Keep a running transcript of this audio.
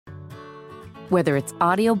Whether it's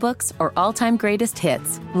audiobooks or all-time greatest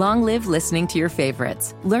hits, long live listening to your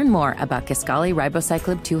favorites. Learn more about Kisqali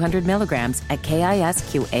Ribociclib 200 milligrams at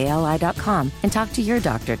KISQALI.com and talk to your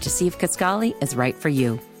doctor to see if Kisqali is right for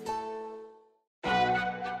you.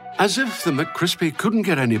 As if the McCrispy couldn't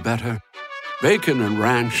get any better, Bacon and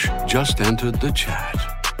Ranch just entered the chat.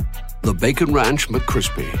 The Bacon Ranch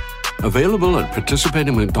McCrispy, available at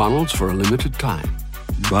participating McDonald's for a limited time.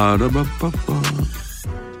 Ba-da-ba-ba-ba.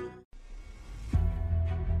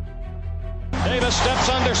 Davis steps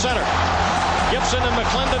under center. Gibson and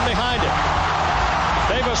McClendon behind him.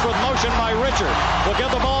 Davis with motion by Richard. Will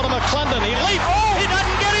give the ball to McClendon. He leaps. Oh, he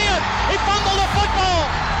doesn't get in. He fumbled the football.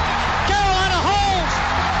 Carolina holds.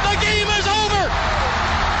 The game is over.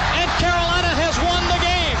 And Carolina has won the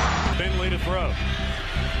game. Finley to throw.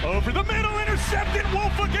 Over the middle, intercepted.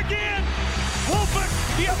 Wolford again. Wolford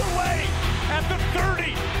the other way. At the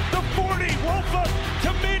 30, the 40. Wolford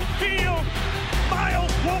to midfield.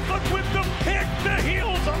 Miles Wolford with the pick, the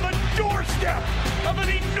heels on the doorstep of an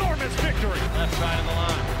enormous victory. Left side of the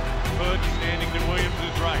line. Hood standing to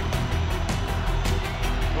Williams' right.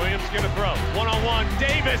 Williams gonna throw. One-on-one.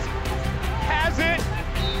 Davis has it.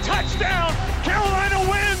 Touchdown. Carolina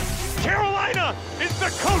wins. Carolina is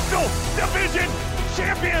the Coastal Division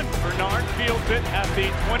champion. Bernard fields it at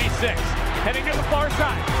the 26. Heading to the far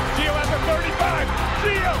side. Gio at the 35.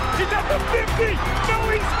 Gio, he's at the 50. No,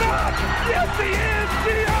 he's not. Yes, he is.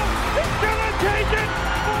 Gio is going to take it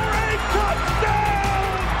for a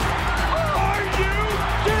touchdown. Are you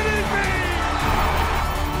kidding me?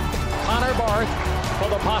 Connor Barth for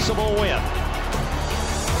the possible win.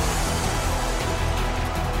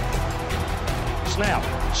 Snap,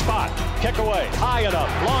 spot, kick away, high enough,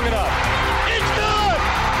 long enough. It's good!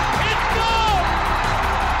 It's good!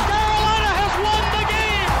 Carolina has won the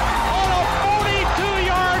game on a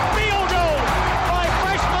 42-yard field goal by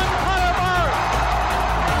freshman Connor Barth.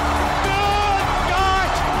 Good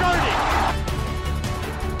gosh, dirty!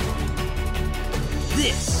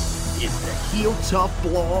 This is the Heel Tough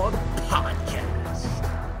Blog Podcast.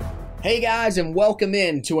 Hey guys, and welcome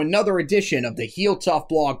in to another edition of the Heel Tough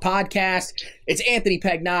Blog Podcast. It's Anthony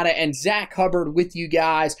Pagnotta and Zach Hubbard with you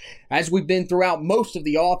guys as we've been throughout most of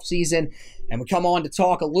the offseason. And we come on to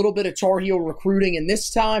talk a little bit of Tar Heel recruiting. And this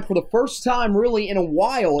time, for the first time really in a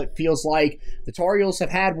while, it feels like the Tar Heels have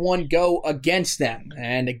had one go against them.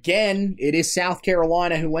 And again, it is South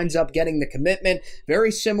Carolina who ends up getting the commitment.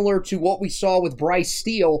 Very similar to what we saw with Bryce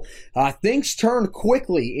Steele. Things turned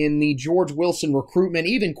quickly in the George Wilson recruitment,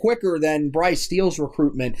 even quicker than Bryce Steele's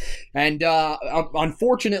recruitment. And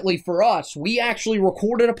unfortunately for us, we actually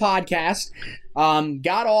recorded a podcast,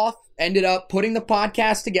 got off, ended up putting the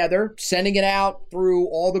podcast together, sending it out through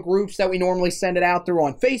all the groups that we normally send it out through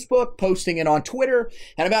on Facebook, posting it on Twitter,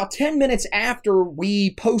 and about 10 minutes after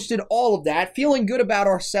we posted all of that, feeling good about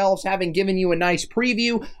ourselves, having given you a nice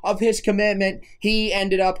preview of his commitment, he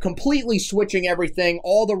ended up completely switching everything.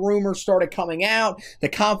 All the rumors started coming out. The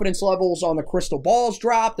confidence levels on the crystal balls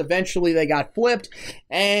dropped. Eventually they got flipped.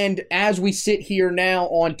 And as we sit here now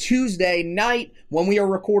on Tuesday night, when we are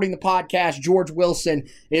recording the podcast, George Wilson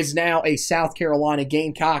is now a South Carolina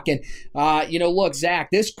Gamecock. And, look,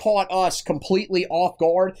 Zach, this caught us completely off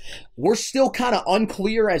guard. We're still kind of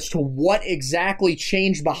unclear as to what exactly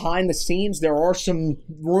changed behind the scenes. There are some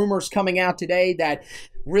rumors coming out today that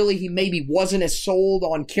really he maybe wasn't as sold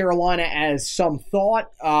on Carolina as some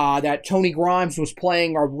thought, that Tony Grimes was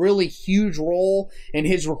playing a really huge role in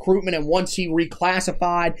his recruitment, and once he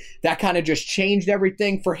reclassified, that kind of just changed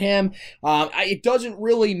everything for him. It doesn't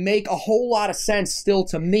really make a whole lot of sense still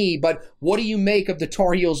to me, but what do you make of the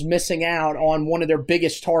Tar Heels missing out on one of their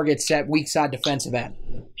biggest targets at weak side defensive end?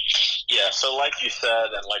 Yeah, so like you said,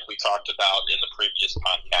 and like we talked about in the previous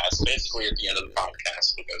podcast, basically at the end of the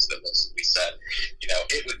podcast, for those that listen, we said,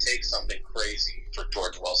 it would take something crazy for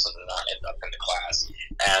George Wilson to not end up in the class.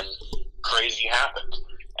 And crazy happened.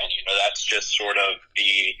 And, that's just sort of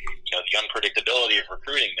the unpredictability of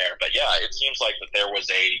recruiting there. But yeah, it seems like that there was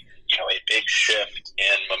a big shift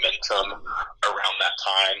in momentum around that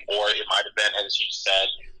time, or it might have been, as you said,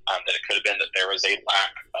 that it could have been that there was a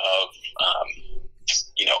lack of,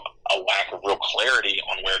 a lack of real clarity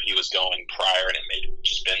on where he was going prior, and it may have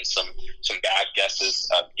just been some bad guesses,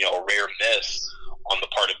 a rare miss on the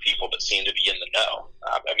part of people that seem to be in the know.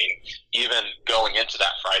 Even going into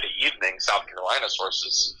that Friday evening, South Carolina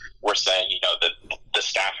sources were saying, that the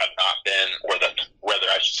staff had not been, or whether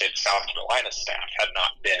I should say the South Carolina staff had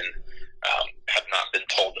not been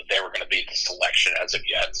told that they were going to be the selection as of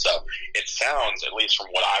yet. So it sounds, at least from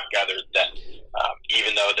what I've gathered, that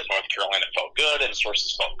even though that North Carolina felt good and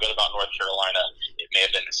sources felt good about North Carolina, it may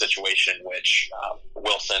have been a situation in which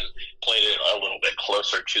Wilson played it a little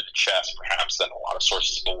closer to the chest, perhaps, than a lot of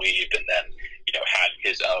sources believed, and then, had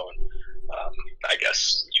his own, I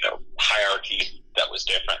guess, hierarchy that was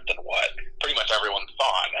different than what pretty much everyone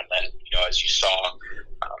thought. And then, as you saw,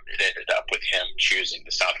 it ended up with him choosing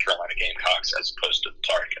the South Carolina Gamecocks as opposed to the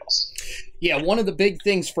Tar Heels. Yeah, one of the big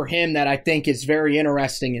things for him that I think is very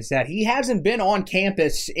interesting is that he hasn't been on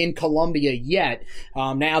campus in Columbia yet.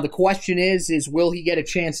 Now, the question is will he get a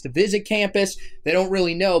chance to visit campus? They don't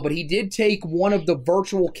really know, but he did take one of the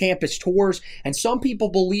virtual campus tours, and some people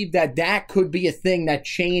believe that that could be a thing that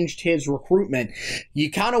changed his recruitment.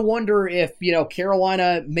 You kind of wonder if,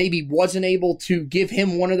 Carolina maybe wasn't able to give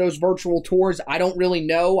him one of those virtual tours. I don't really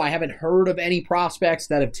know. I haven't heard of any prospects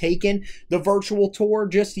that have taken the virtual tour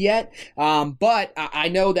just yet. But I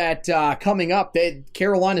know that coming up, that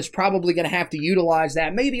Carolina's probably going to have to utilize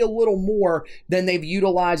that maybe a little more than they've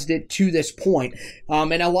utilized it to this point.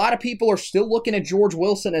 And a lot of people are still looking at George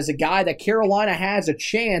Wilson as a guy that Carolina has a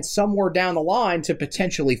chance somewhere down the line to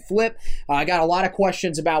potentially flip. I got a lot of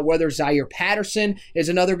questions about whether Zaire Patterson is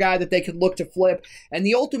another guy that they could look to flip. And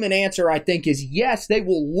the ultimate answer, I think, is yes, they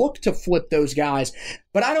will look to flip those guys.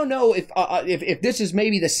 But I don't know if this is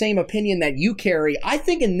maybe the same opinion that you carry. I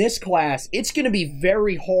think in this class, it's going to be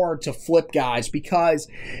very hard to flip guys because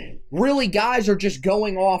really guys are just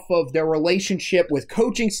going off of their relationship with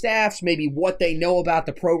coaching staffs, maybe what they know about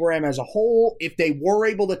the program as a whole. If they were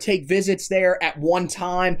able to take visits there at one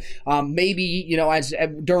time, maybe, as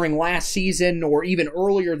during last season or even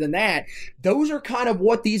earlier than that, those are kind of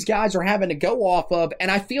what these guys are having to go off of.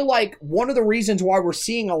 And I feel like one of the reasons why we're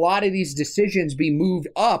seeing a lot of these decisions be moved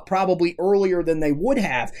up probably earlier than they would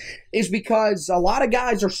have is because a lot of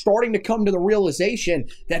guys are starting to come to the realization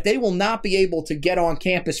that they will not be able to get on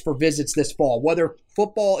campus for visits this fall. Whether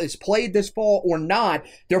football is played this fall or not,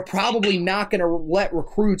 they're probably not going to let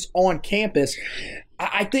recruits on campus.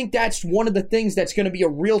 I think that's one of the things that's going to be a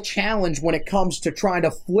real challenge when it comes to trying to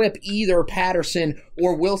flip either Patterson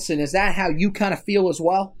or Wilson. Is that how you kind of feel as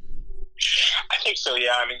well? I think so,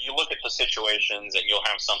 yeah. I mean, you look at the situations and you'll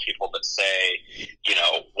have some people that say,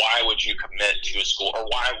 why would you commit to a school, or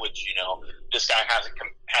why would, this guy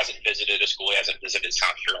hasn't visited a school, he hasn't visited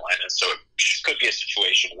South Carolina, so it could be a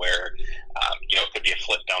situation where, it could be a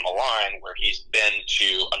flip down the line where he's been to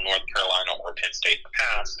a North Carolina or Penn State in the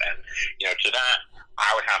past, and, to that,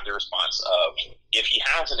 I would have the response of, if he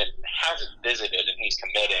hasn't visited and he's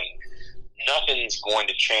committing, nothing's going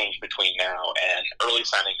to change between now and early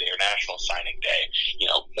signing day or national signing day.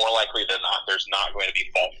 More likely than not, there's not going to be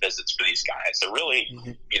fall visits for these guys. So really,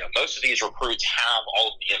 most of these recruits have all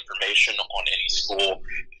of the information on any school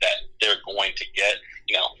that they're going to get.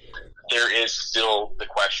 There is still the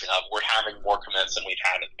question of we're having more commits than we've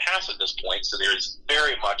had in the past at this point. So there's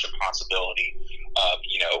very much a possibility of,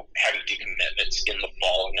 having decommitments in the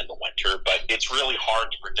fall and in the winter. But it's really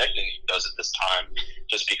hard to predict any of those at this time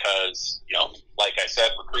just because, like I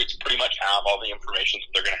said, recruits pretty much have all the information that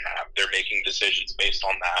they're going to have. They're making decisions based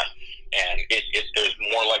on that. And there's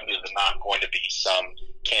more likely than not going to be some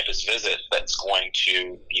campus visit that's going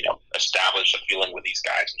to, establish a feeling with these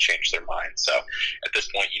guys and change their minds. So at this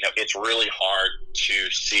point, it's really hard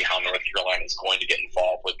to see how North Carolina is going to get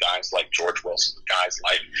involved with guys like George Wilson, guys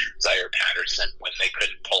like Zaire Patterson, when they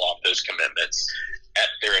couldn't pull off those commitments at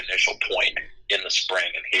their initial point in the spring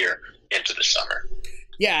and here into the summer.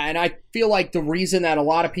 Yeah, and I feel like the reason that a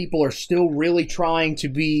lot of people are still really trying to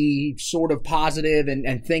be sort of positive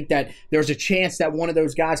and think that there's a chance that one of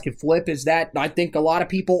those guys could flip is that I think a lot of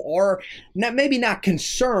people are maybe not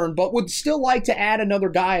concerned, but would still like to add another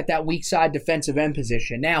guy at that weak side defensive end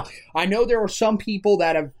position. Now, I know there are some people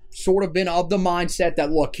that have sort of been of the mindset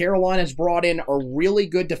that, look, Carolina's brought in a really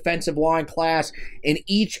good defensive line class in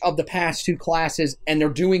each of the past two classes, and they're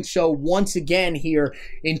doing so once again here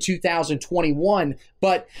in 2021.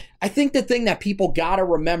 But I think the thing that people got to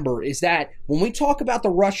remember is that when we talk about the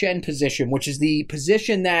rush end position, which is the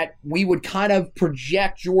position that we would kind of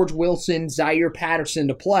project George Wilson, Zaire Patterson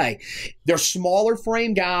to play, they're smaller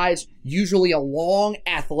frame guys, usually a long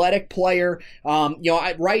athletic player.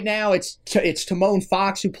 Right now it's Timon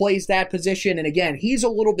Fox who plays that position. And again, he's a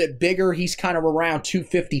little bit bigger. He's kind of around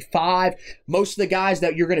 255. Most of the guys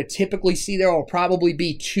that you're going to typically see there will probably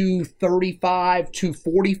be 235,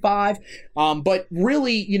 245. But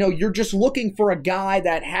really, you're just looking for a guy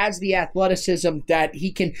that has the athleticism that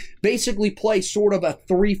he can basically play sort of a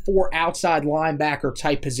 3-4 outside linebacker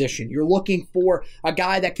type position. You're looking for a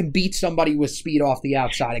guy that can beat somebody with speed off the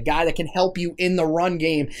outside, a guy that can help you in the run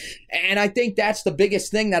game. And I think that's the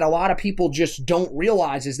biggest thing that a lot of people just don't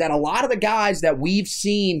realize is that a lot of the guys that we've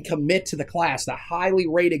seen commit to the class, the highly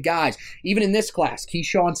rated guys, even in this class,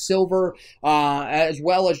 Keyshawn Silver, as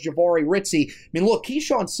well as Javari Ritzie. I mean, look,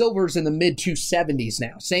 Keyshawn Silver's in the mid-270s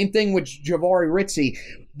now. Same thing with Javari Ritzie.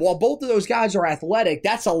 While both of those guys are athletic,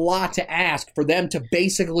 that's a lot to ask for them to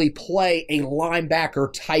basically play a linebacker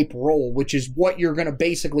type role, which is what you're going to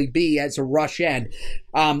basically be as a rush end.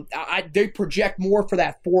 They project more for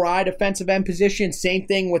that 4-eye defensive end position. Same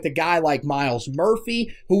thing with a guy like Miles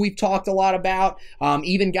Murphy, who we've talked a lot about.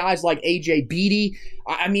 Even guys like A.J. Beatty.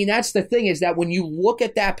 I mean, that's the thing is that when you look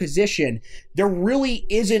at that position, there really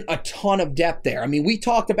isn't a ton of depth there. I mean, we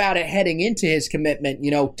talked about it heading into his commitment.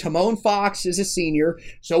 Timon Fox is a senior.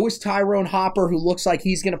 So is Tyrone Hopper, who looks like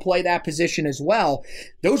he's going to play that position as well.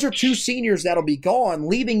 Those are two seniors that'll be gone,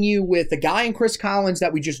 leaving you with a guy in Chris Collins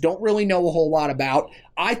that we just don't really know a whole lot about.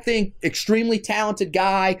 I think extremely talented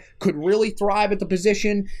guy, could really thrive at the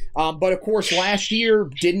position. But, of course, last year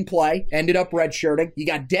didn't play, ended up redshirting. You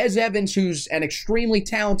got Des Evans, who's an extremely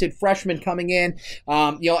talented freshman coming in.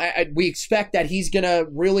 We expect that he's going to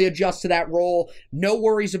really adjust to that role. No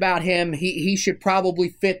worries about him. He should probably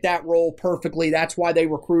fit that role perfectly. That's why they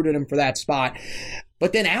recruited him for that spot.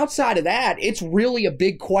 But then outside of that, it's really a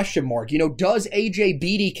big question mark. Does A.J.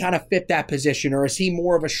 Beatty kind of fit that position, or is he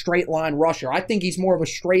more of a straight line rusher? I think he's more of a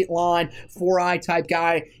straight line, 4-eye type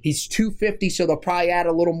guy. He's 250, so they'll probably add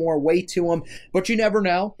a little more weight to him. But you never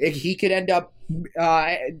know. He could end up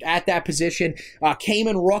at that position.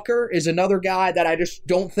 Kamen Rucker is another guy that I just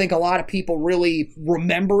don't think a lot of people really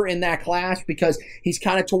remember in that class because he's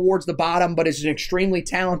kind of towards the bottom, but is an extremely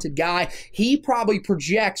talented guy. He probably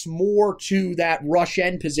projects more to that rush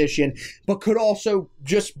end position, but could also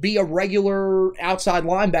just be a regular outside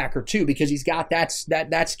linebacker too, because he's got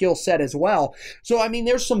that skill set as well. So, I mean,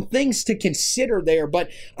 there's some things to consider there, but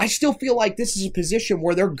I still feel like this is a position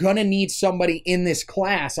where they're going to need somebody in this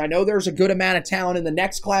class. I know there's a good amount of talent in the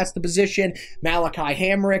next class, the position. Malachi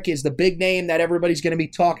Hamrick is the big name that everybody's going to be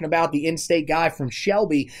talking about, the in-state guy from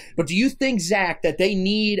Shelby. But do you think, Zach, that they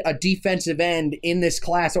need a defensive end in this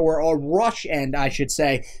class, or a rush end, I should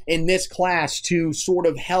say, in this class to sort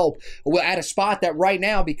of help at a spot that right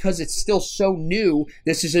now, because it's still so new,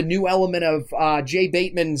 this is a new element of Jay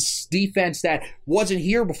Bateman's defense that wasn't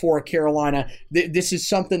here before at Carolina. This is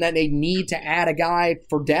something that they need to add a guy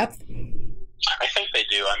for depth? I think they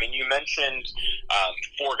do. I mean, you mentioned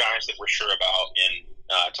 4 guys that we're sure about in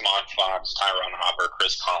Timon Fox, Tyrone Hopper,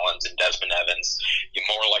 Chris Collins, and Desmond Evans. You're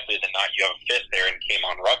more likely than not you have a 5th there in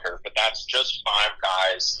Kamon Rucker, but that's just 5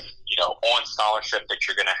 guys, on scholarship that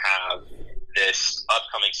you're going to have this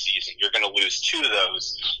upcoming season. You're going to lose 2 of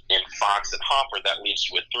those in Fox and Hopper. That leaves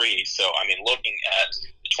you with 3. So, I mean, looking at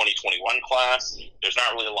the 2021 class, there's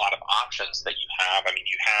not really a lot of options that you have. I mean,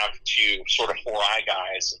 you have 2 sort of 4-eye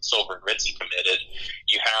guys, Silver and Ritzie committed.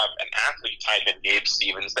 You have an athlete type in Gabe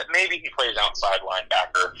Stevens that maybe he plays outside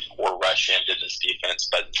linebacker or rush into this defense,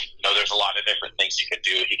 but there's a lot of different things he could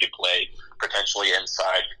do. He could play potentially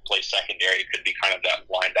inside, play secondary, could be kind of that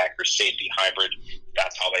linebacker safety hybrid.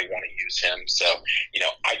 That's how they want to use him. So,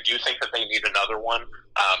 I do think that they need another one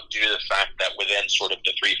due to the fact that within sort of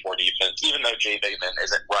the 3-4 defense, even though Jay Bateman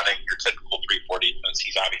isn't running your typical 3-4 defense,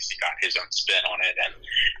 he's obviously got his own spin on it and,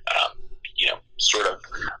 sort of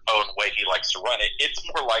own way he likes to run it. It's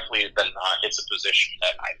more likely than not, it's a position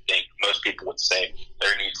that I think most people would say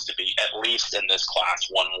there needs to be, at least in this class,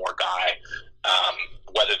 one more guy,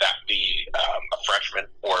 whether that be a freshman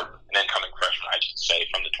or an incoming freshman, I should say,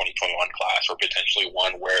 from the 2021 class, or potentially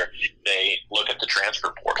one where they look at the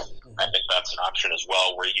transfer portal. I think that's an option as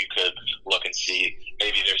well, where you could look and see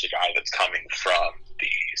maybe there's a guy that's coming from the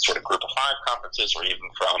sort of group of 5 conferences or even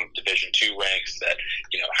from Division II ranks that,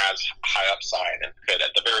 has high upside and could at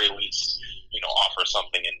the very least, offer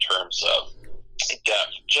something in terms of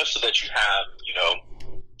depth, just so that you have,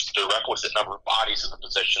 the requisite number of bodies in the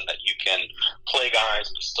position that you can play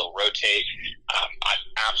guys but still rotate.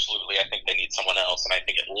 I think they need someone else, and I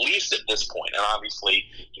think at least at this point, and obviously,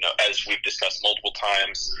 as we've discussed multiple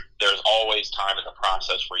times, there's always time in the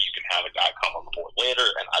process where you can have a guy come on board later,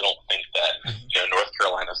 and I don't think that North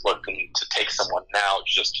Carolina's looking to take someone now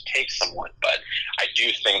just to take someone, but I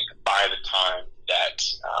do think by the time that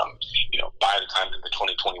the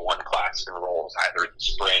 2021 class enrolls either in the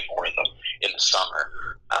spring or in the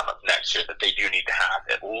summer of next year, that they do need to have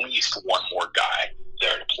at least one more guy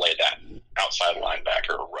there to play that outside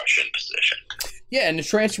linebacker or rush-in position. Yeah, and the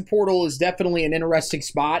transfer portal is definitely an interesting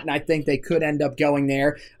spot, and I think they could end up going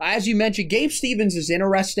there. As you mentioned, Gabe Stevens is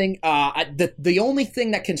interesting. The only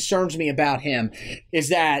thing that concerns me about him is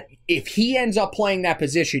that if he ends up playing that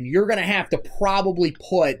position, you're going to have to probably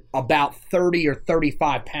put about 30 or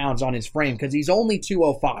 35 pounds on his frame because he's only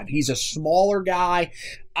 205. He's a smaller guy.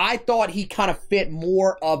 I thought he kind of fit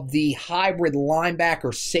more of the hybrid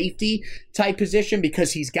linebacker safety type position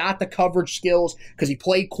because he's got the coverage skills, because he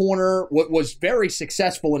played corner, what was very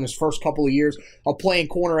successful in his first couple of years of playing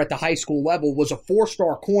corner at the high school level, was a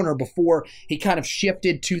 4-star corner before he kind of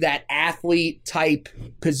shifted to that athlete type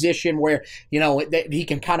position where, he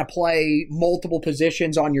can kind of play multiple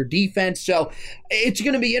positions on your defense. So it's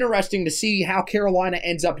going to be interesting to see how Carolina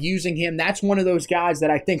ends up using him. That's one of those guys that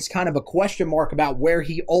I think is kind of a question mark about where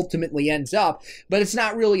he ultimately ends up, but it's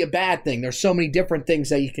not really a bad thing. There's so many different things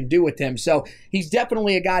that you can do with him. So he's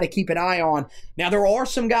definitely a guy to keep an eye on. Now, there are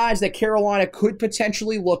some guys that Carolina could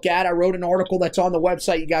potentially look at. I wrote an article that's on the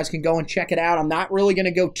website. You guys can go and check it out. I'm not really going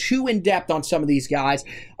to go too in-depth on some of these guys.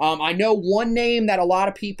 I know one name that a lot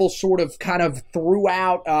of people sort of kind of threw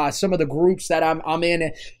out, some of the groups that I'm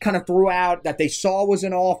in kind of threw out that they saw was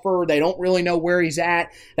an offer. They don't really know where he's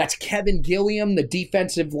at. That's Kevin Gilliam, the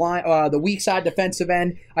defensive line, the weak side defensive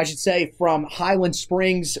end, I should say, from Highland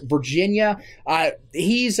Springs, Virginia.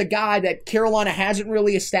 He's a guy that Carolina hasn't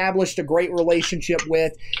really established a great relationship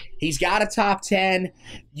with. He's got a top 10.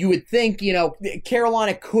 You would think,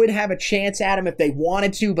 Carolina could have a chance at him if they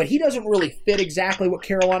wanted to, but he doesn't really fit exactly what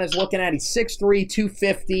Carolina's looking at. He's 6'3",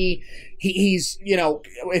 250. He's,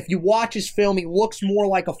 if you watch his film, he looks more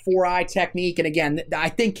like a 4-eye technique. And again, I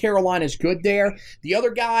think Carolina's good there. The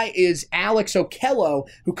other guy is Alex Okello,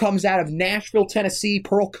 who comes out of Nashville, Tennessee,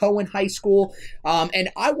 Pearl Cohen High School. And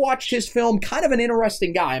I watched his film, kind of an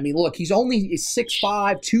interesting guy. I mean, look, he's only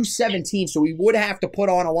 6'5", 217, so he would have to put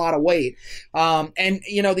on a lot of weight. And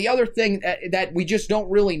the other thing that we just don't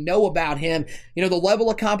really know about him, the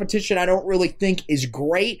level of competition I don't really think is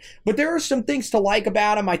great, but there are some things to like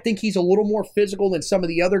about him. I think he's a little more physical than some of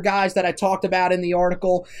the other guys that I talked about in the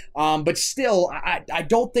article. But still, I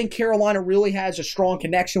don't think Carolina really has a strong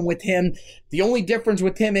connection with him. The only difference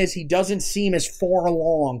with him is he doesn't seem as far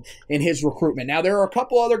along in his recruitment. Now, there are a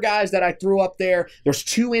couple other guys that I threw up there. There's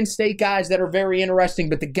 2 in-state guys that are very interesting,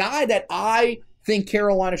 but the guy that I think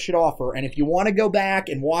Carolina should offer, and if you want to go back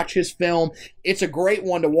and watch his film, it's a great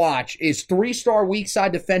one to watch, is 3-star weak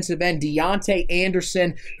side defensive end Deontay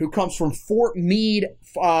Anderson, who comes from Fort Meade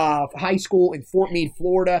High School in Fort Meade,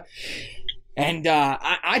 Florida. And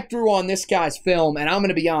I threw on this guy's film, and I'm going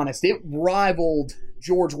to be honest, it rivaled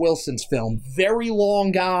George Wilson's film. Very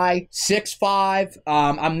long guy, 6'5".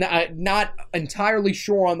 I'm not entirely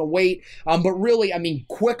sure on the weight, but really, I mean,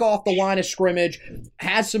 quick off the line of scrimmage,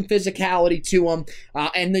 has some physicality to him.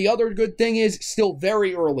 And the other good thing is, still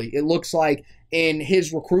very early, it looks like, in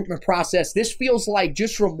his recruitment process. This feels like,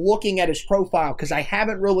 just from looking at his profile, because I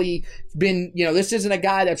haven't really been, this isn't a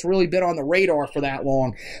guy that's really been on the radar for that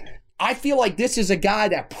long. I feel like this is a guy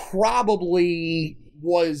that probably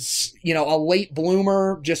was, a late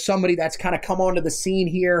bloomer, just somebody that's kind of come onto the scene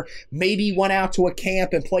here, maybe went out to a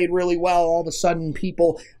camp and played really well. All of a sudden,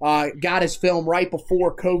 people got his film right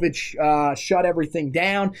before COVID shut everything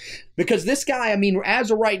down. Because this guy, I mean, as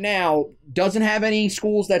of right now, doesn't have any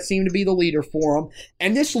schools that seem to be the leader for him.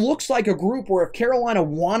 And this looks like a group where if Carolina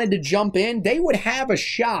wanted to jump in, they would have a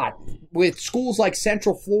shot with schools like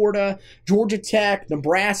Central Florida, Georgia Tech,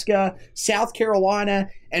 Nebraska, South Carolina,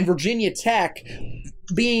 and Virginia Tech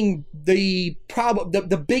being the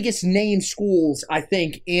biggest name schools, I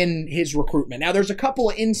think, in his recruitment. Now, there's a couple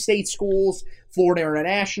of in-state schools, Florida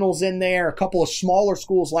International's in there, a couple of smaller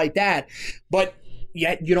schools like that, but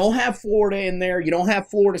yet you don't have Florida in there. You don't have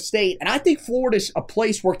Florida State. And I think Florida's a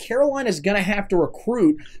place where Carolina's going to have to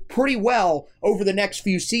recruit pretty well over the next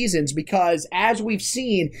few seasons because, as we've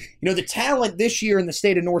seen, the talent this year in the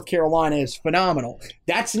state of North Carolina is phenomenal.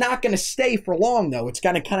 That's not going to stay for long, though. It's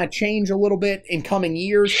going to kind of change a little bit in coming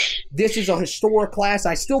years. This is a historic class.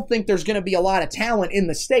 I still think there's going to be a lot of talent in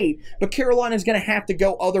the state, but Carolina's going to have to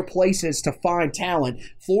go other places to find talent.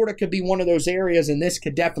 Florida could be one of those areas, and this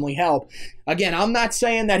could definitely help. Again, I'm not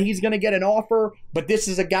saying that he's going to get an offer, but this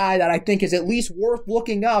is a guy that I think is at least worth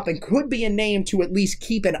looking up and could be a name to at least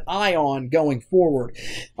keep an eye on going forward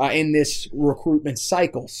in this recruitment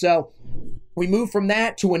cycle. So we move from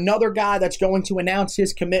that to another guy that's going to announce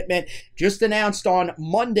his commitment. Just announced on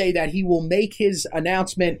Monday that he will make his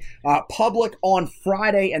announcement public on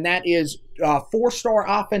Friday, and that is 4-star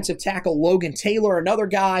offensive tackle Logan Taylor, another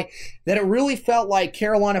guy that it really felt like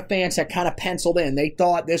Carolina fans had kind of penciled in. They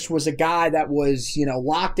thought this was a guy that was,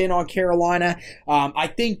 locked in on Carolina. I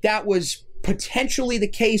think that was potentially the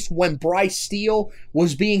case when Bryce Steele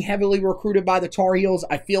was being heavily recruited by the Tar Heels.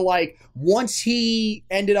 I feel like once he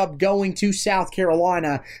ended up going to South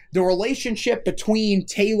Carolina, the relationship between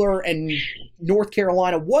Taylor and North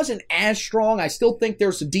Carolina wasn't as strong. I still think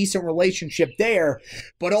there's a decent relationship there,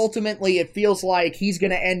 but ultimately it feels like he's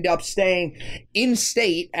going to end up staying in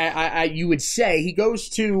state. You would say he goes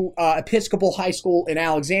to Episcopal High School in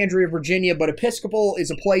Alexandria, Virginia, but Episcopal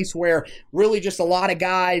is a place where really just a lot of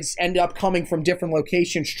guys end up coming from different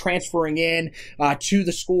locations, transferring in to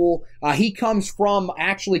the school. He comes from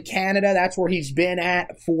actually Canada. That's where he's been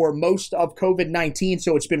at for most of COVID-19,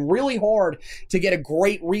 so it's been really hard to get a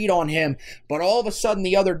great read on him. But all of a sudden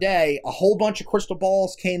the other day, a whole bunch of crystal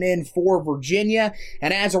balls came in for Virginia,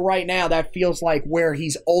 and as of right now, that feels like where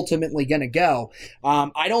he's ultimately going to go.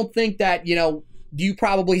 I don't think that, you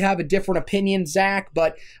probably have a different opinion, Zach,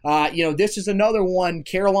 but, this is another one.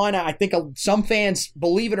 Carolina, I think some fans,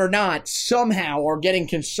 believe it or not, somehow are getting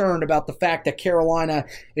concerned about the fact that Carolina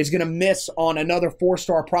is going to miss on another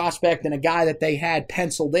 4-star prospect and a guy that they had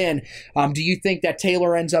penciled in. Do you think that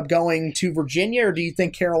Taylor ends up going to Virginia, or do you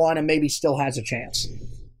think Carolina maybe still has a chance?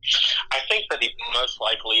 I think that he most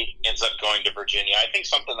likely ends up going to Virginia. I think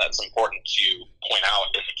something that's important to point out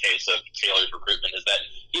in the case of Taylor's recruitment is that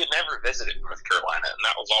he had never visited North Carolina, and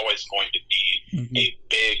that was always going to be a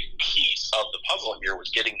big piece of the puzzle here, was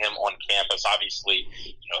getting him on campus. Obviously,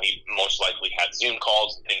 he most likely had Zoom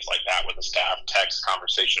calls and things like that with the staff, text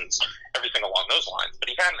conversations, everything along those lines. But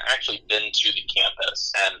he hadn't actually been to the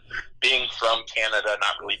campus, and being from Canada,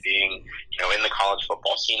 not really being, in the college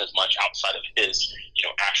football scene as much outside of his,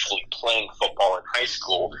 actually playing football in high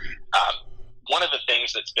school. One of the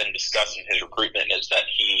things that's been discussed in his recruitment is that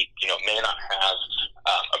he, may not have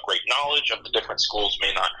a great knowledge of the different schools,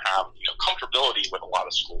 may not have, comfortability with a lot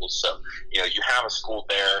of schools. So, you have a school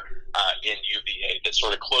there in UVA that's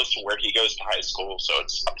sort of close to where he goes to high school. So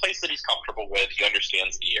it's a place that he's comfortable with. He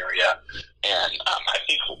understands the area. And I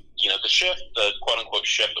think, the shift, the quote-unquote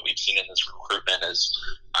shift that we've seen in this recruitment is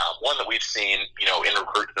one that we've seen, in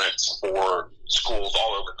recruitments for schools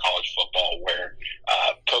all over college football where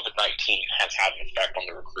COVID-19 has had an effect on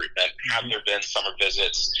the recruitment. Had there been summer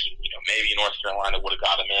visits, maybe North Carolina would have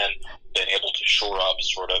got him in, been able to shore up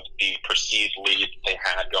sort of the perceived lead they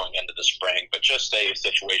had going into the spring. But just a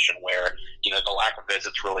situation where, the lack of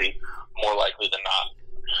visits really more likely than not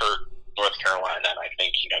hurt North Carolina. And I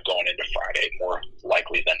think, going into Friday, more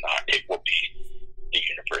likely than not, it will be the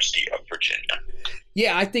University of Virginia.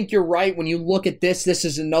 Yeah, I think you're right. When you look at this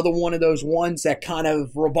is another one of those ones that kind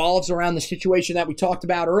of revolves around the situation that we talked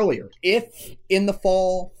about earlier. If in the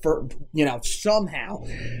fall, for somehow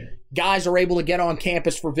guys are able to get on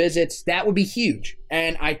campus for visits, that would be huge.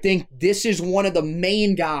 And I think this is one of the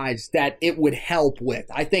main guys that it would help with.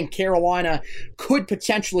 I think Carolina could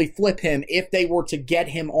potentially flip him if they were to get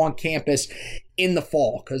him on campus in the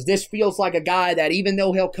fall, because this feels like a guy that even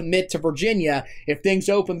though he'll commit to Virginia, if things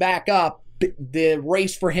open back up, the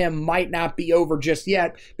race for him might not be over just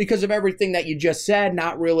yet because of everything that you just said.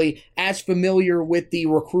 Not really as familiar with the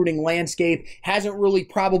recruiting landscape, hasn't really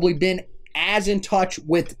probably been as in touch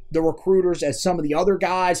with the recruiters as some of the other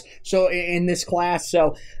guys in this class.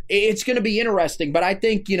 So it's going to be interesting. But I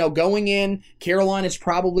think, going in, Carolina's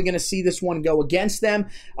probably going to see this one go against them.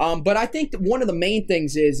 But I think that one of the main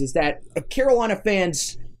things is that Carolina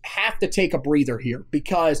fans have to take a breather here,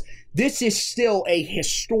 because this is still a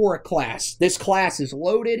historic class. This class is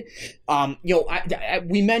loaded.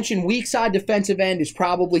 We mentioned weak side defensive end is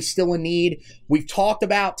probably still a need. We've talked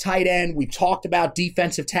about tight end. We've talked about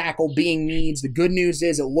defensive tackle being needs. The good news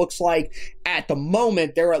is it looks like at the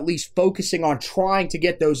moment they're at least focusing on trying to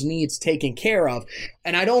get those needs taken care of.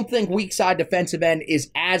 And I don't think weak side defensive end is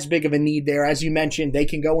as big of a need there. As you mentioned, they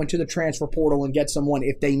can go into the transfer portal and get someone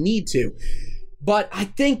if they need to. But I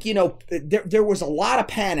think, there was a lot of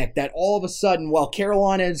panic that all of a sudden,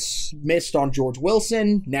 Carolina's missed on George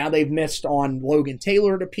Wilson. Now they've missed on Logan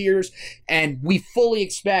Taylor, it appears. And we fully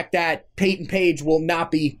expect that Peyton Page will not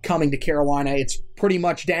be coming to Carolina. It's pretty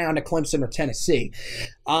much down to Clemson or Tennessee.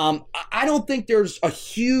 I don't think there's a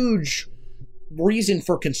huge reason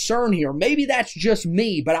for concern here. Maybe that's just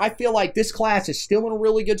me, but I feel like this class is still in a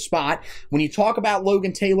really good spot. When you talk about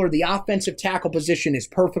Logan Taylor, the offensive tackle position is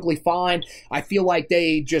perfectly fine. I feel like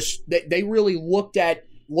they really looked at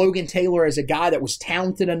Logan Taylor as a guy that was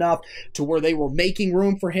talented enough to where they were making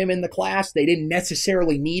room for him in the class. They didn't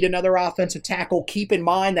necessarily need another offensive tackle. Keep in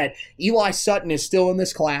mind that Eli Sutton is still in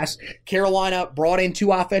this class. Carolina brought in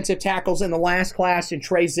 2 offensive tackles in the last class, in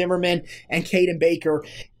Trey Zimmerman and Caden Baker.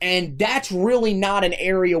 And that's really not an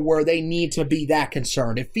area where they need to be that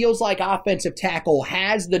concerned. It feels like offensive tackle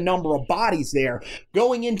has the number of bodies there.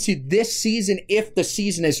 Going into this season, if the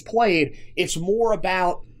season is played, it's more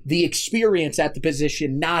about the experience at the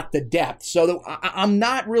position, not the depth. So I'm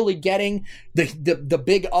not really getting the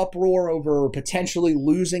big uproar over potentially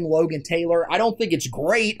losing Logan Taylor. I don't think it's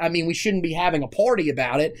great. I mean, we shouldn't be having a party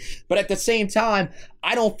about it. But at the same time,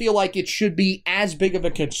 I don't feel like it should be as big of a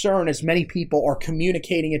concern as many people are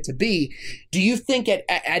communicating it to be. Do you think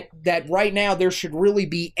at that right now there should really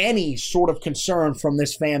be any sort of concern from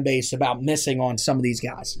this fan base about missing on some of these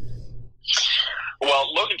guys?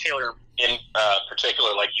 Well, Logan Taylor in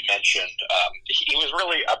particular, like you mentioned, he was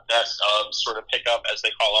really a best of sort of pickup, as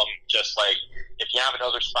they call him. Just like if you have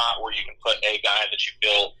another spot where you can put a guy that you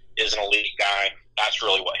feel is an elite guy, that's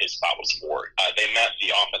really what his spot was for. They met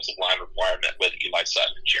the offensive line requirement with Eli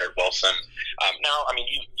Sutton and Jared Wilson. Now, I mean,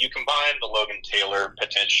 you combine the Logan Taylor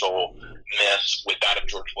potential miss with that of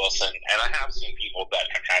George Wilson, and I have seen people that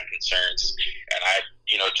have had concerns.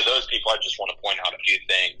 And to those people, I just want to point out a few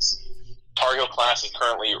things. Tar Heel class is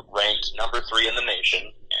currently ranked number 3 in the nation.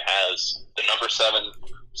 It has the number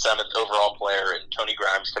 7th overall player in Tony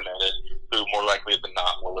Grimes committed, who more likely than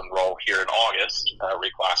not will enroll here in August,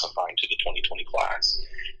 reclassifying to the 2020 class.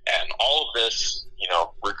 And all of this,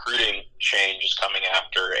 recruiting change is coming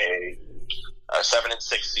after a 7-6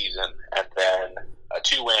 season, and then a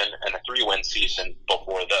 2-win and a 3-win season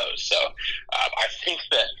before those. So I think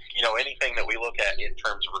that, anything that we look at in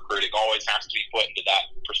terms of recruiting always has to be put into that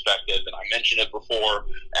perspective. And I mentioned it before,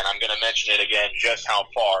 and I'm going to mention it again, just how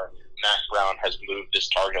far Mac Brown has moved this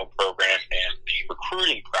Tar Heel program and the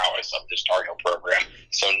recruiting prowess of this Tar Heel program.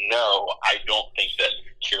 So no, I don't think that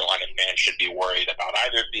Carolina fans should be worried about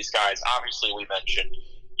either of these guys. Obviously, we mentioned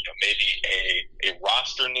maybe a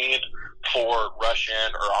roster need for rush in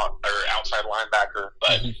or outside linebacker,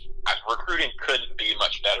 but recruiting couldn't be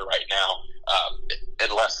much better right now,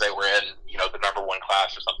 unless they were in the number 1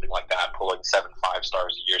 class or something like that, pulling 7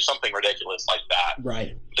 5-stars a year, something ridiculous like that.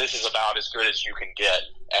 Right. This is about as good as you can get,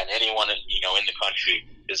 and anyone in the country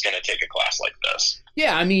is going to take a class like this.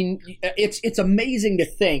 Yeah, I mean, it's amazing to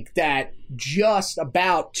think that just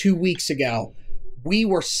about 2 weeks ago, we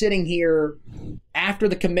were sitting here after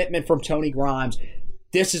the commitment from Tony Grimes.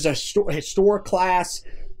 This is a historic class.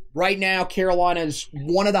 Right now, Carolina is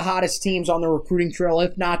one of the hottest teams on the recruiting trail,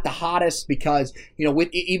 if not the hottest, because,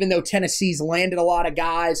 even though Tennessee's landed a lot of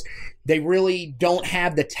guys, they really don't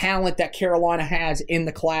have the talent that Carolina has in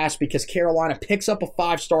the class, because Carolina picks up a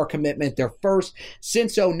 5-star commitment, their first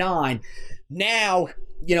since 2009. Now,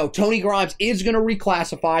 Tony Grimes is going to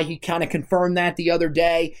reclassify. He kind of confirmed that the other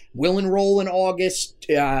day. Will enroll in August.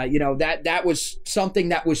 That was something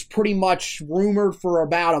that was pretty much rumored for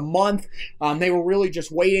about a month. They were really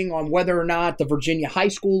just waiting on whether or not the Virginia High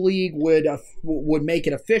School League would make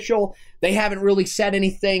it official. They haven't really said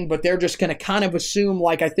anything, but they're just going to kind of assume,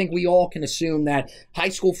 like I think we all can assume, that high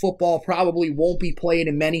school football probably won't be played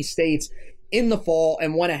in many states in the fall,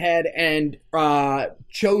 and went ahead and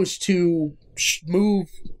chose to move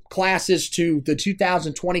classes to the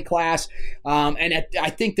 2020 class. And I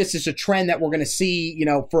think this is a trend that we're going to see,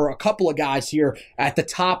 for a couple of guys here at the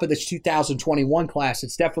top of this 2021 class.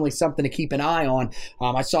 It's definitely something to keep an eye on.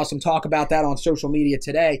 I saw some talk about that on social media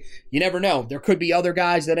today. You never know. There could be other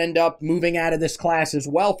guys that end up moving out of this class as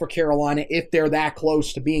well for Carolina if they're that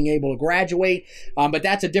close to being able to graduate. But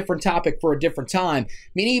that's a different topic for a different time. I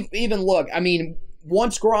mean, even look,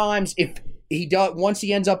 once Grimes, once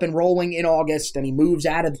he ends up enrolling in August and he moves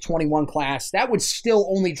out of the 21 class, that would still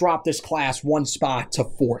only drop this class 1 spot to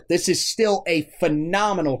 4th. This is still a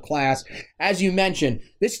phenomenal class. As you mentioned,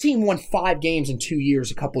 this team won 5 games in 2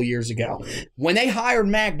 years a couple years ago. When they hired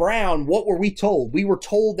Mac Brown, what were we told? We were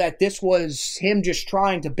told that this was him just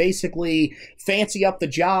trying to basically fancy up the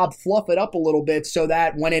job, fluff it up a little bit so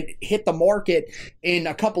that when it hit the market in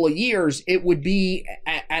a couple of years, it would be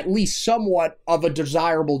at least somewhat of a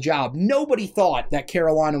desirable job. Nobody thought that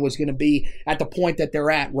Carolina was going to be at the point that they're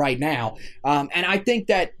at right now. And I think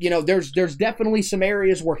that, there's definitely some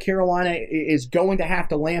areas where Carolina is going to have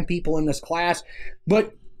to land people in this class,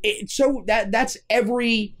 but that's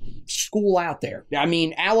every school out there. I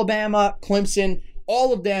mean, Alabama, Clemson,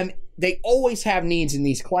 all of them, they always have needs in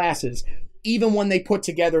these classes. even when they put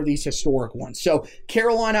together these historic ones. So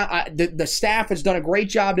Carolina, the staff has done a great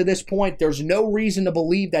job to this point. There's no reason to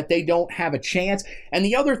believe that they don't have a chance. And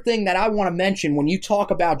the other thing that I want to mention when you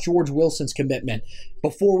talk about George Wilson's commitment,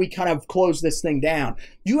 before we kind of close this thing down,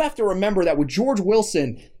 you have to remember that with George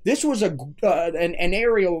Wilson, this was an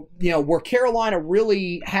area, where Carolina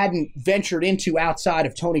really hadn't ventured into outside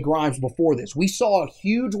of Tony Grimes before this. We saw a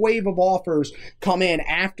huge wave of offers come in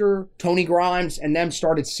after Tony Grimes and them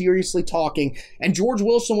started seriously talking, and George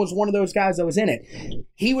Wilson was one of those guys that was in it.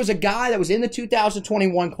 He was a guy that was in the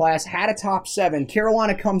 2021 class, had a top 7.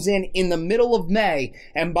 Carolina comes in the middle of May,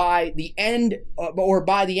 and by the end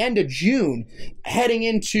of June, heading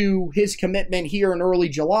into his commitment here in early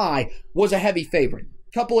July, was a heavy favorite.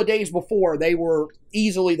 Couple of days before, they were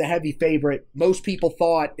easily the heavy favorite. Most people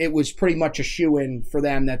thought it was pretty much a shoo-in for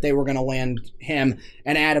them that they were going to land him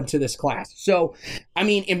and add him to this class. So, I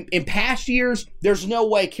mean, in past years, there's no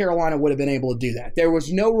way Carolina would have been able to do that. There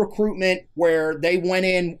was no recruitment where they went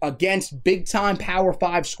in against big-time Power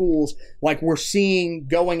 5 schools like we're seeing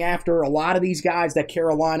going after a lot of these guys that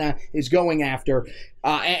Carolina is going after,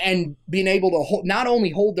 and being able to not only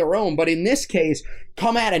hold their own, but in this case,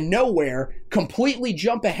 come out of nowhere, completely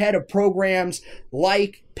jump ahead of programs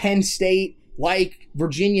like Penn State, like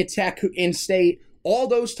Virginia Tech in-state, all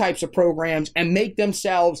those types of programs, and make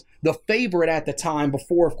themselves the favorite at the time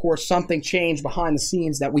before, of course, something changed behind the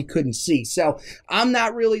scenes that we couldn't see. So I'm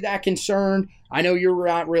not really that concerned. I know you're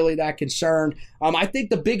not really that concerned. I think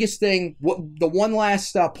the biggest thing, the one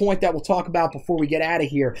last point that we'll talk about before we get out of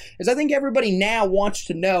here, is I think everybody now wants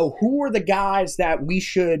to know who are the guys that we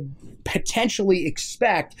should potentially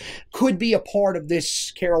expect could be a part of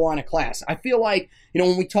this Carolina class. I feel like,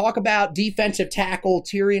 when we talk about defensive tackle,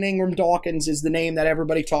 Tyrion Ingram-Dawkins is the name that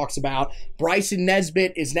everybody talks about. Bryson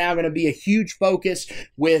Nesbitt is now going to be a huge focus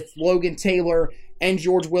with Logan Taylor and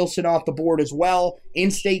George Wilson off the board as well.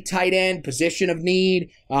 In-state tight end, position of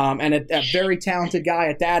need, and a very talented guy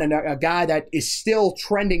at that, and a guy that is still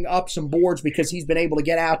trending up some boards because he's been able to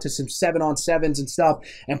get out to some 7-on-7s and stuff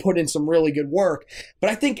and put in some really good work.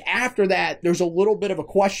 But I think after that, there's a little bit of a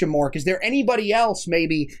question mark. Is there anybody else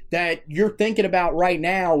maybe that you're thinking about right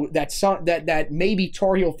now that maybe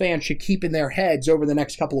Tar Heel fans should keep in their heads over the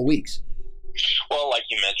next couple of weeks? Well, like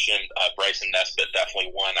you mentioned, Bryson Nesbitt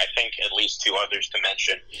definitely one. I think at least 2 others to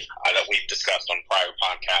mention that we've discussed on prior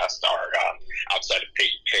podcasts are outside of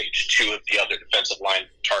page 2 of the other defensive line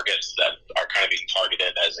targets that are kind of being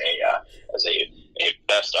targeted as a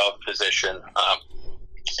best of position.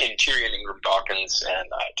 In Tyrion Ingram-Dawkins and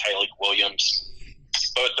Tyleik Williams,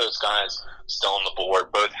 both those guys still on the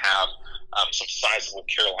board. Both have some sizable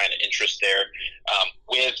Carolina interest there.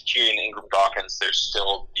 With Tyrion Ingram-Dawkins, there's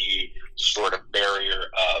still the sort of barrier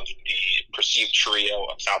of the perceived trio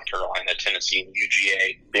of South Carolina, Tennessee, and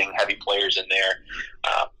UGA being heavy players in there.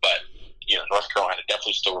 But North Carolina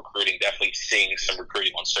definitely still recruiting, definitely seeing some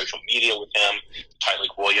recruiting on social media with him.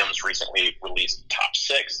 Tyleik Williams recently released top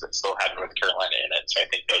 6 that still have North Carolina in it. So I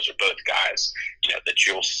think those are both guys, that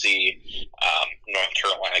you'll see North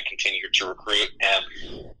Carolina continue to recruit.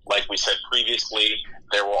 And like we said previously,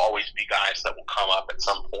 there will always be guys that will come up at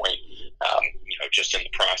some point, just in the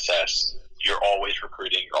process. You're always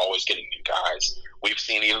recruiting. You're always getting new guys. We've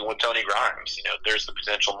seen even with Tony Grimes, there's the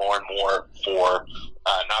potential more and more for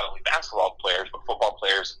not only basketball players, but football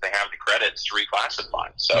players, if they have the credits, to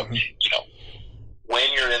reclassify. So, when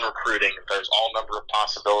you're in recruiting, there's all number of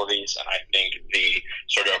possibilities, and I think the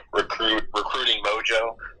sort of recruiting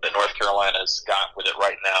mojo that North Carolina's got with it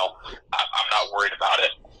right now, I'm not worried about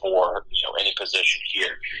it for any position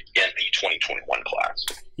here in the 2021 class.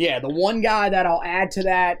 Yeah, the one guy that I'll add to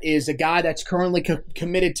that is a guy that's currently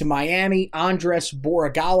committed to Miami, Andres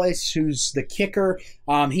Borregales, who's the kicker.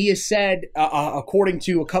 He has said, according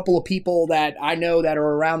to a couple of people that I know that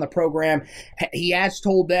are around the program, he has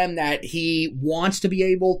told them that he wants to be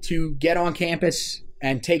able to get on campus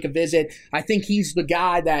and take a visit. I think he's the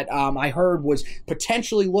guy that I heard was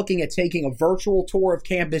potentially looking at taking a virtual tour of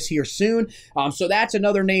campus here soon. So that's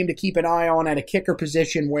another name to keep an eye on at a kicker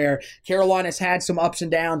position where Carolina's had some ups and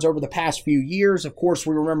downs over the past few years. Of course,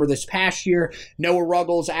 we remember this past year, Noah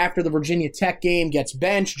Ruggles, after the Virginia Tech game, gets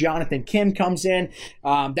benched. Jonathan Kim comes in.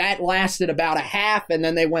 That lasted about a half, and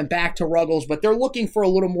then they went back to Ruggles. But they're looking for a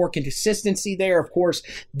little more consistency there. Of course,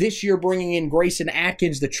 this year bringing in Grayson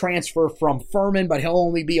Atkins, the transfer from Furman, but he'll he'll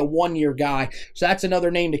only be a one-year guy. So that's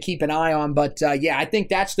another name to keep an eye on. But yeah, I think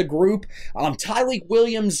that's the group. Tyleik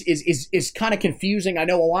Williams is kind of confusing. I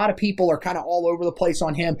know a lot of people are kind of all over the place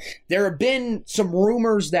on him. There have been some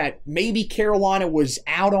rumors that maybe Carolina was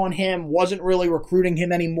out on him, wasn't really recruiting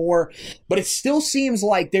him anymore, but it still seems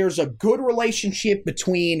like there's a good relationship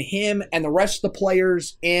between him and the rest of the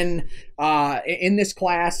players in this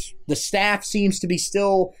class. The staff seems to be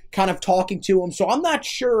still kind of talking to him, so I'm not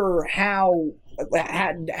sure how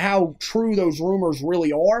true those rumors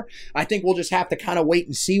really are. I think we'll just have to kind of wait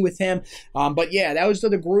and see with him. But yeah, those are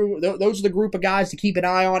the group of guys to keep an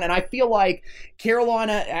eye on. And I feel like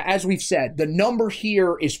Carolina, as we've said, the number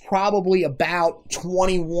here is probably about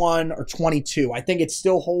 21 or 22. I think it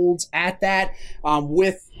still holds at that.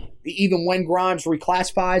 With even when Grimes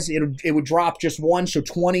reclassifies, it would drop just one, so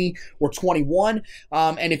 20 or 21.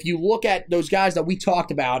 And if you look at those guys that we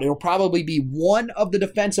talked about, it'll probably be one of the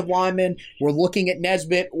defensive linemen. We're looking at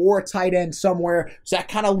Nesbitt or a tight end somewhere. So that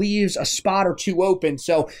kind of leaves a spot or two open.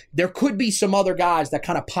 So there could be some other guys that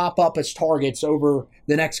kind of pop up as targets over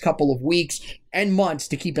the next couple of weeks and months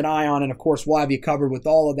to keep an eye on. And of course, we'll have you covered with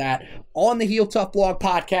all of that on the Heel Tough Blog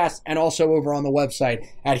podcast and also over on the website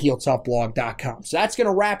at HeelToughBlog.com. So that's going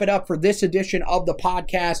to wrap it up for this edition of the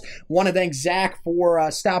podcast. Want to thank Zach for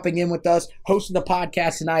stopping in with us, hosting the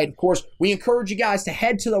podcast tonight. Of course, we encourage you guys to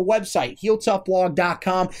head to the website,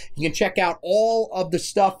 HeelToughBlog.com. You can check out all of the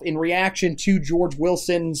stuff in reaction to George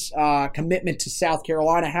Wilson's commitment to South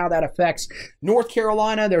Carolina, how that affects North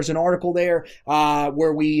Carolina. There's an article there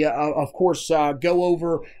where we, of course, go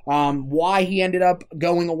over why he ended up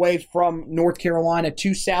going away from North Carolina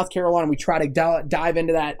to South Carolina. We try to dive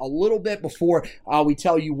into that a little bit before we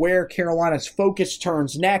tell you where Carolina's focus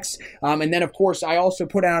turns next. And then, of course, I also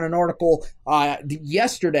put out an article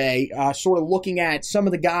yesterday sort of looking at some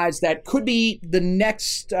of the guys that could be the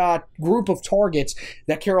next group of targets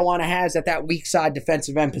that Carolina has at that weak side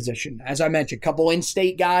defensive end position. As I mentioned, a couple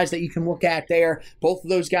in-state guys that you can look at there. Both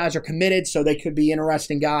of those guys are committed, so they could be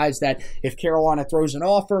interesting guys that if Carolina throws an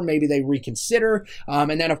offer, maybe they reconsider.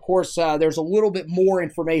 And then, of course, there's a little bit more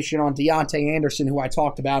information on Deontay Anderson, who I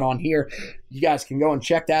talked about on here. You guys can go and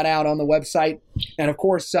check that out on the website. And, of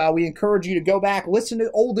course, we encourage you to go back, listen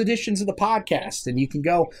to old editions of the podcast, and you can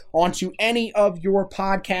go onto any of your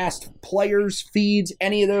podcast players, feeds,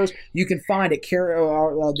 any of those. You can find it.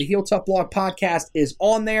 The Heel Tough Blog podcast is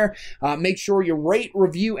on there. Make sure you rate,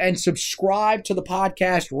 review, and subscribe to the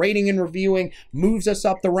podcast. Rating and reviewing moves us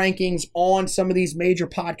up the rankings on some of these major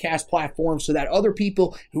podcast platforms so that other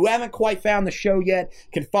people who haven't quite found the show yet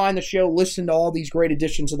can find the show, listen to all these great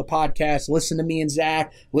editions of the podcast, listen to me and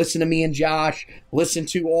Zach, listen to me and Josh, listen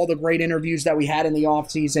to all the great interviews that we had in the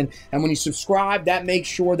offseason. And when you subscribe, that makes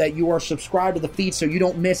sure that you are subscribed to the feed so you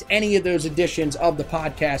don't miss any of those editions of the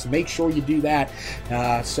podcast. Make sure you do that.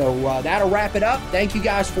 So that'll wrap it up. Thank you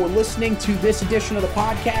guys for listening to this edition of the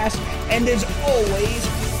podcast. And as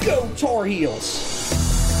always, go Tar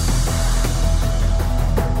Heels.